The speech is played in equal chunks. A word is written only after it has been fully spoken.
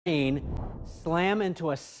Train slam into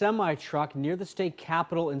a semi-truck near the state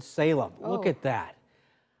capitol in Salem. Look Oh. at that.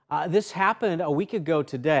 This happened a week ago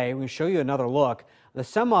today. We're going to show you another look. The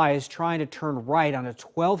semi is trying to turn right onto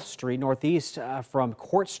 12th Street northeast from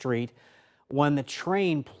Court Street when the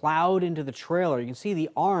train plowed into the trailer. You can see the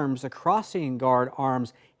arms, the crossing guard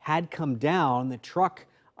arms had come down. The truck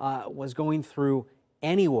was going through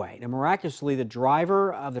anyway. Now, miraculously, the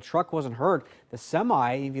driver of the truck wasn't hurt. The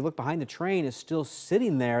semi, if you look behind the train, is still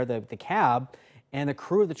sitting there, the cab, and the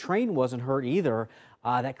crew of the train wasn't hurt either.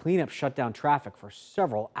 That cleanup shut down traffic for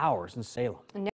several hours in Salem.